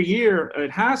senior year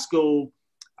at high school,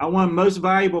 I won most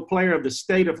valuable player of the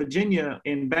state of Virginia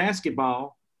in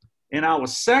basketball. And I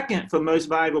was second for most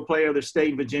valuable player of the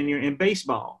state of Virginia in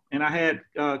baseball. And I had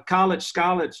college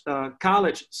scholarship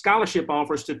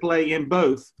offers to play in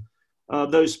both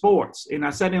those sports. And I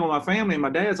sat down with my family and my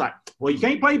dad's like, well, you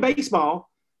can't play baseball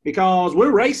because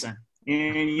we're racing.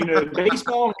 And,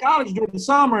 baseball in college during the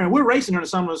summer, and we're racing during the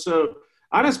summer. So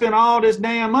I done spent all this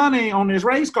damn money on this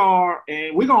race car,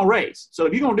 and we're going to race. So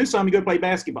if you're going to do something, you got to play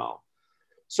basketball.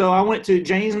 So I went to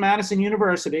James Madison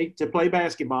University to play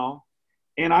basketball,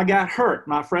 and I got hurt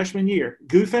my freshman year,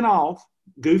 goofing off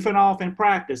in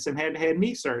practice, and had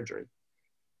knee surgery.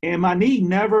 And my knee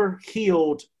never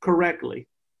healed correctly.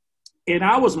 And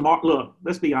I was, look,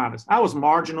 let's be honest, I was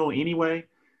marginal anyway.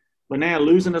 But now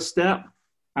losing a step,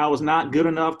 I was not good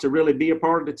enough to really be a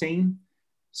part of the team.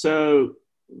 So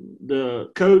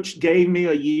the coach gave me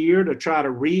a year to try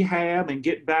to rehab and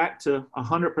get back to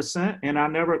 100%, and I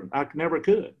never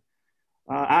could.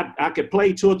 I could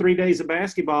play 2 or 3 days of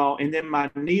basketball, and then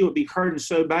my knee would be hurting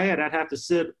so bad I'd have to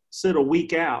sit a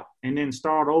week out and then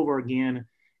start over again,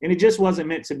 and it just wasn't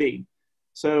meant to be.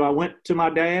 So I went to my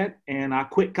dad and I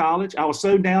quit college. I was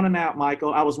so down and out,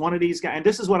 Michael. I was one of these guys. And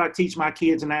this is what I teach my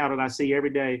kids now that I see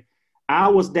every day. I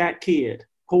was that kid.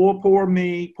 Poor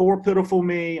me, poor pitiful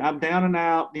me. I'm down and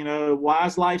out. Why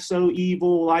is life so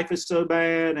evil? Life is so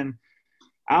bad. And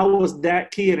I was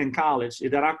that kid in college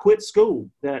that I quit school,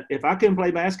 that if I couldn't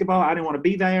play basketball, I didn't want to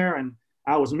be there. And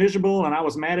I was miserable and I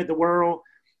was mad at the world.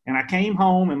 And I came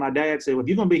home and my dad said, well, if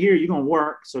you're going to be here, you're going to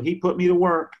work. So he put me to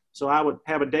work. So I would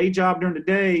have a day job during the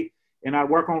day and I'd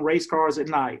work on race cars at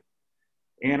night.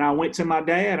 And I went to my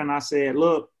dad and I said,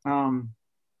 look,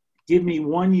 give me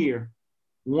 1 year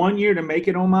to make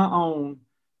it on my own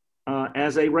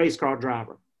as a race car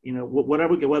driver.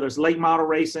 Whatever, whether it's late model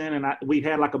racing and we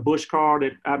had like a Busch car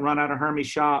that I'd run out of Hermie's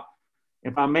shop.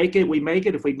 If I make it, we make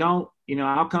it. If we don't,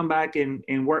 I'll come back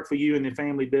and work for you in the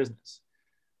family business.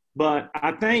 But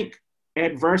I think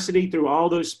adversity through all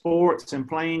those sports and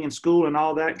playing in school and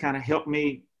all that kind of helped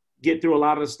me get through a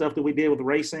lot of the stuff that we did with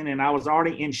racing. And I was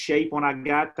already in shape when I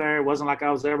got there. It wasn't like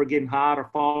I was ever getting hot or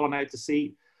falling out the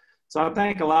seat. So I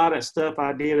think a lot of that stuff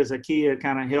I did as a kid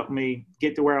kind of helped me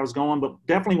get to where I was going. But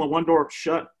definitely when one door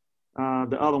shut,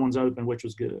 the other one's open, which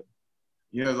was good.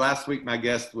 You know, last week my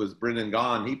guest was Brendan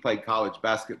Gaughan. He played college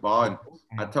basketball, and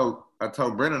I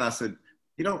told Brendan, I said,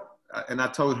 you know, and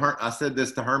I said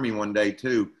this to Hermie one day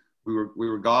too. We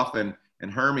were golfing,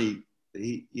 and Hermie,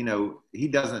 he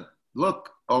doesn't look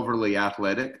overly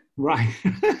athletic. Right.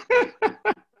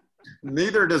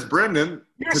 Neither does Brendan.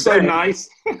 You're so nice.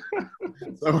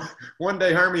 So one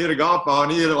day Hermie hit a golf ball,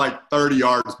 and he hit it like 30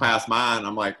 yards past mine.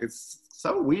 I'm like, it's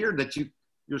so weird that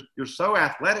you're so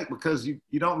athletic because you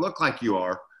don't look like you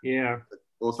are. Yeah.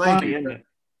 Well, thank you. Isn't it?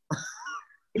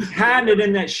 He's hiding it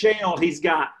in that shell he's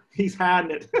got. He's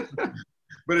hiding it.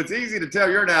 But it's easy to tell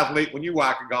you're an athlete when you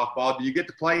whack a golf ball. Do you get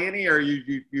to play any, or are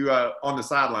you on the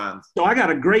sidelines? So I got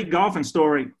a great golfing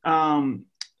story.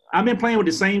 I've been playing with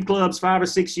the same clubs 5 or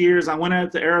 6 years. I went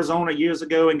out to Arizona years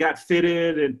ago and got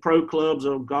fitted in pro clubs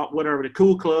or whatever, the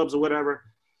cool clubs or whatever.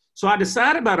 So I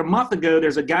decided about a month ago,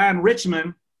 there's a guy in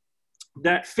Richmond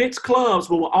that fits clubs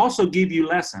but will also give you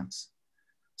lessons.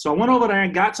 So I went over there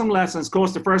and got some lessons. Of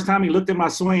course, the first time he looked at my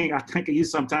swing, I think of you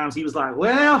sometimes, he was like,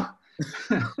 well,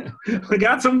 we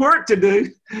got some work to do.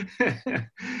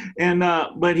 And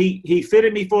but he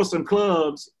fitted me for some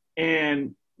clubs,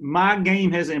 and my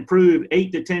game has improved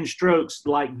 8 to 10 strokes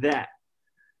like that.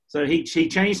 So he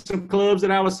changed some clubs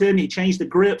that I was hitting. He changed the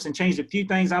grips and changed a few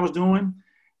things I was doing.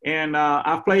 And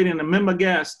I've played in the member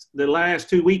guest the last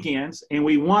 2 weekends, and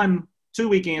we won 2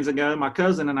 weekends ago, my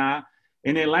cousin and I.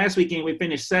 And then last weekend we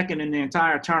finished second in the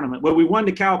entire tournament. Well, we won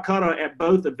the Calcutta at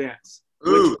both events.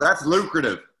 Ooh, that's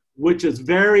lucrative. Which is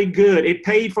very good. It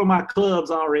paid for my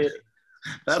clubs already.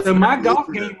 So my golf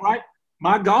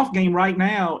game right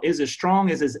now is as strong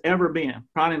as it's ever been,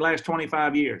 probably in the last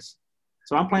 25 years.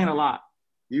 So I'm playing a lot.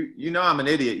 You know I'm an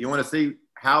idiot. You want to see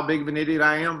how big of an idiot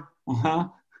I am? Uh-huh.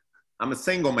 I'm a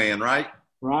single man, right?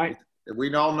 Right.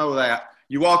 We all know that.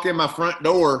 You walk in my front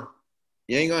door,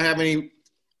 you ain't going to have any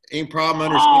problem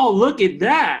understanding. Oh, look at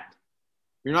that.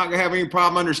 You're not going to have any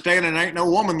problem understanding there ain't no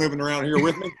woman living around here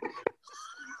with me.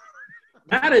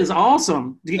 That is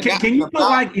awesome. Can you put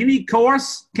like any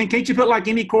course? Can't you put like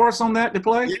any course on that to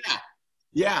play?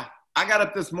 Yeah. I got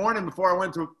up this morning before I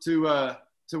went to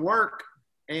work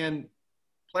and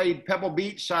played Pebble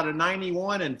Beach, shot a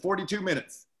 91 in 42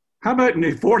 minutes. How about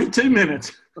 42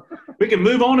 minutes? We can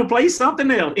move on and play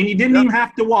something else, and you didn't even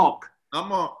have to walk. I'm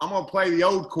gonna play the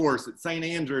old course at St.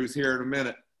 Andrews here in a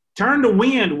minute. Turn the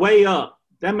wind way up.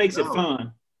 That makes it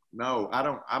fun. No, I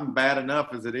don't. I'm bad enough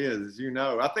as it is, as you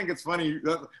know. I think it's funny.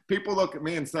 People look at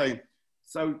me and say,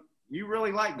 so you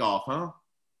really like golf, huh?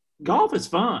 Golf is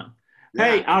fun. Yeah.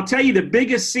 Hey, I'll tell you the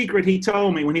biggest secret he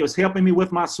told me when he was helping me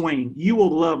with my swing. You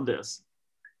will love this.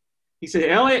 He said,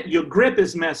 Elliott, your grip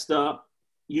is messed up.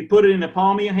 You put it in the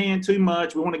palm of your hand too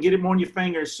much. We want to get it more on your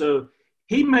fingers. So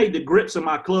he made the grips of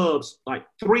my clubs like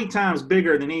 3 times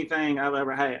bigger than anything I've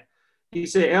ever had. He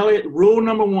said, Elliott, rule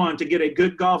number 1 to get a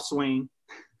good golf swing,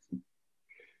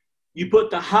 you put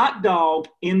the hot dog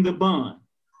in the bun.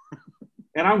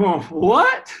 And I'm going,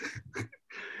 what?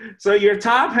 So your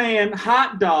top hand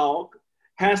hot dog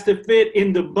has to fit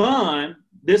in the bun.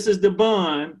 This is the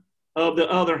bun of the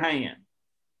other hand.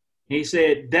 He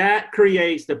said that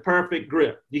creates the perfect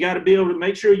grip. You got to be able to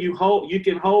make sure you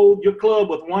can hold your club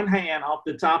with one hand off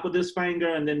the top of this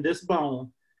finger and then this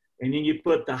bone. And then you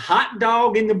put the hot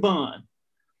dog in the bun.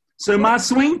 So my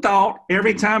swing thought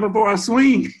every time before I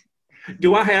swing,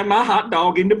 do I have my hot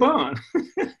dog in the bun?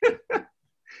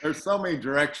 There's so many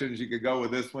directions you could go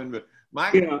with this one, but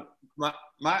I'll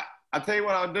tell you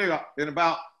what I'll do. In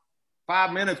about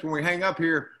 5 minutes when we hang up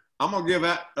here, I'm going to give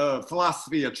that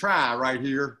philosophy a try right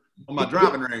here on my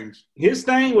driving range. His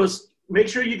thing was make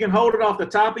sure you can hold it off the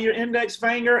top of your index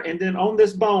finger, and then on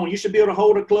this bone, you should be able to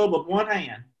hold a club with one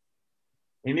hand.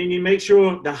 And then you make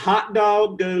sure the hot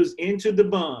dog goes into the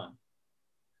bun.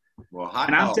 Well,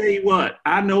 I'll tell you what,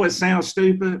 I know it sounds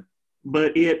stupid,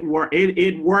 but it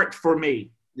worked for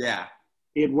me. Yeah.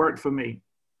 It worked for me.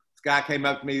 This guy came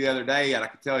up to me the other day, and I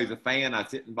could tell he's a fan. I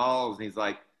was hitting balls, and he's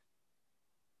like,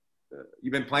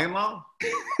 you been playing long?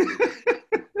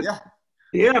 Yeah.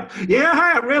 Yeah,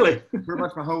 I have, really. Pretty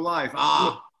much my whole life.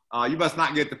 You must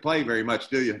not get to play very much,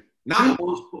 do you? No,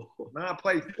 I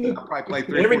probably play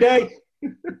 3 every day.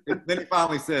 Then he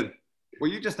finally said, well,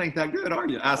 you just ain't that good, are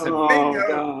you? I said, oh, bingo.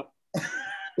 God.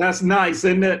 That's nice,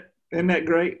 isn't it? Isn't that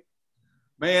great?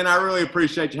 Man, I really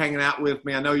appreciate you hanging out with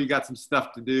me. I know you got some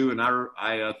stuff to do, and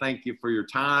I thank you for your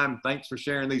time. Thanks for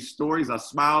sharing these stories. I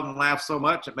smiled and laughed so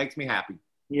much. It makes me happy.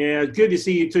 Yeah, it's good to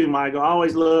see you too, Michael. I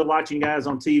always love watching you guys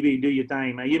on TV do your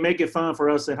thing, man. You make it fun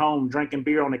for us at home drinking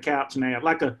beer on the couch now,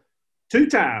 like a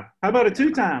two-time. How about a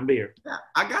two-time beer? Yeah,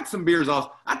 I got some beers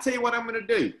off. I tell you what I'm going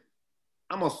to do.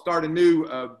 I'm going to start a new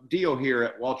deal here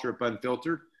at Waltrip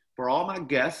Unfiltered. For all my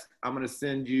guests, I'm going to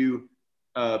send you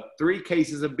 3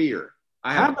 cases of beer.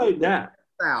 How about that?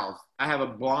 I have a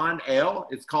blonde ale.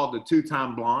 It's called the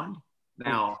Two-Time Blonde.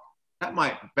 Now, that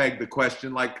might beg the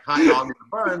question, like hot dog in the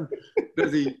bun.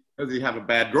 Does he have a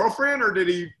bad girlfriend, or did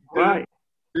he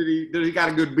got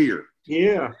a good beer?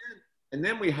 Yeah. And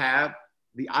then we have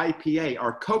the IPA,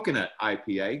 our coconut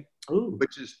IPA,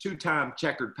 which is 2-time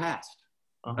checkered past.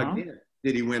 Again,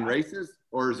 did he win races,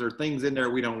 or is there things in there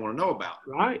we don't want to know about?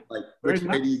 Right. Like which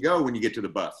way do you go when you get to the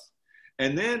bus?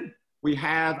 And then we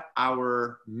have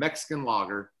our Mexican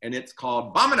lager, and it's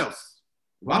called Vámonos.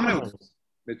 Vámonos,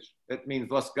 which that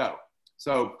means let's go.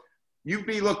 So you'd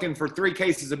be looking for 3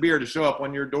 cases of beer to show up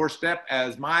on your doorstep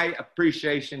as my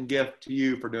appreciation gift to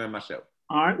you for doing my show.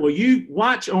 All right. Well, you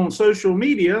watch on social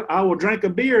media. I will drink a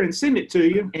beer and send it to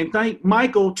you. And thank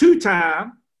Michael,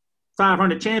 2-time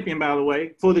 500 champion, by the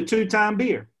way, for the 2-time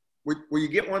beer. Will you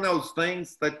get one of those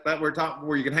things that we're talking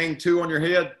where you can hang 2 on your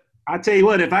head? I tell you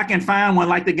what, if I can find one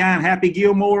like the guy in Happy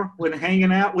Gilmore with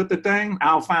hanging out with the thing,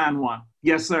 I'll find one.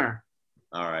 Yes, sir.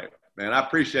 All right, man. I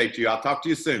appreciate you. I'll talk to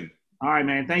you soon. All right,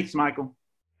 man. Thanks, Michael.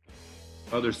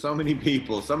 Oh, there's so many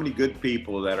people, so many good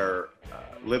people that are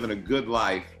living a good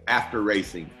life after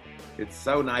racing. It's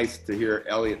so nice to hear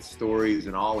Elliott's stories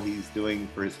and all he's doing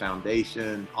for his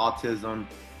foundation, autism,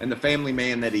 and the family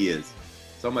man that he is.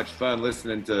 So much fun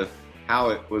listening to how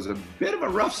it was a bit of a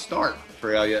rough start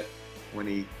for Elliott when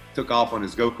he took off on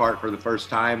his go-kart for the first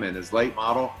time in his late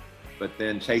model, but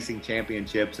then chasing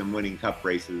championships and winning cup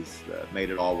races made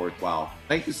it all worthwhile.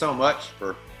 Thank you so much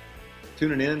for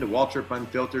tuning in to Waltrip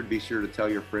Unfiltered. Be sure to tell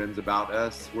your friends about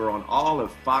us. We're on all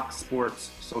of Fox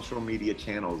Sports social media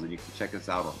channels, and you can check us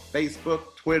out on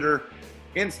Facebook, Twitter,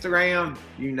 Instagram,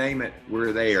 you name it,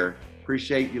 we're there.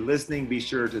 Appreciate you listening. Be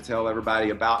sure to tell everybody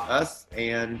about us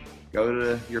and go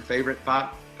to your favorite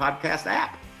podcast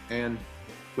app and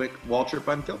click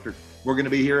Waltrip Unfiltered. We're going to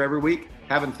be here every week,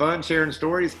 having fun, sharing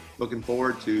stories. Looking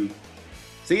forward to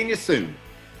seeing you soon.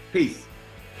 Peace.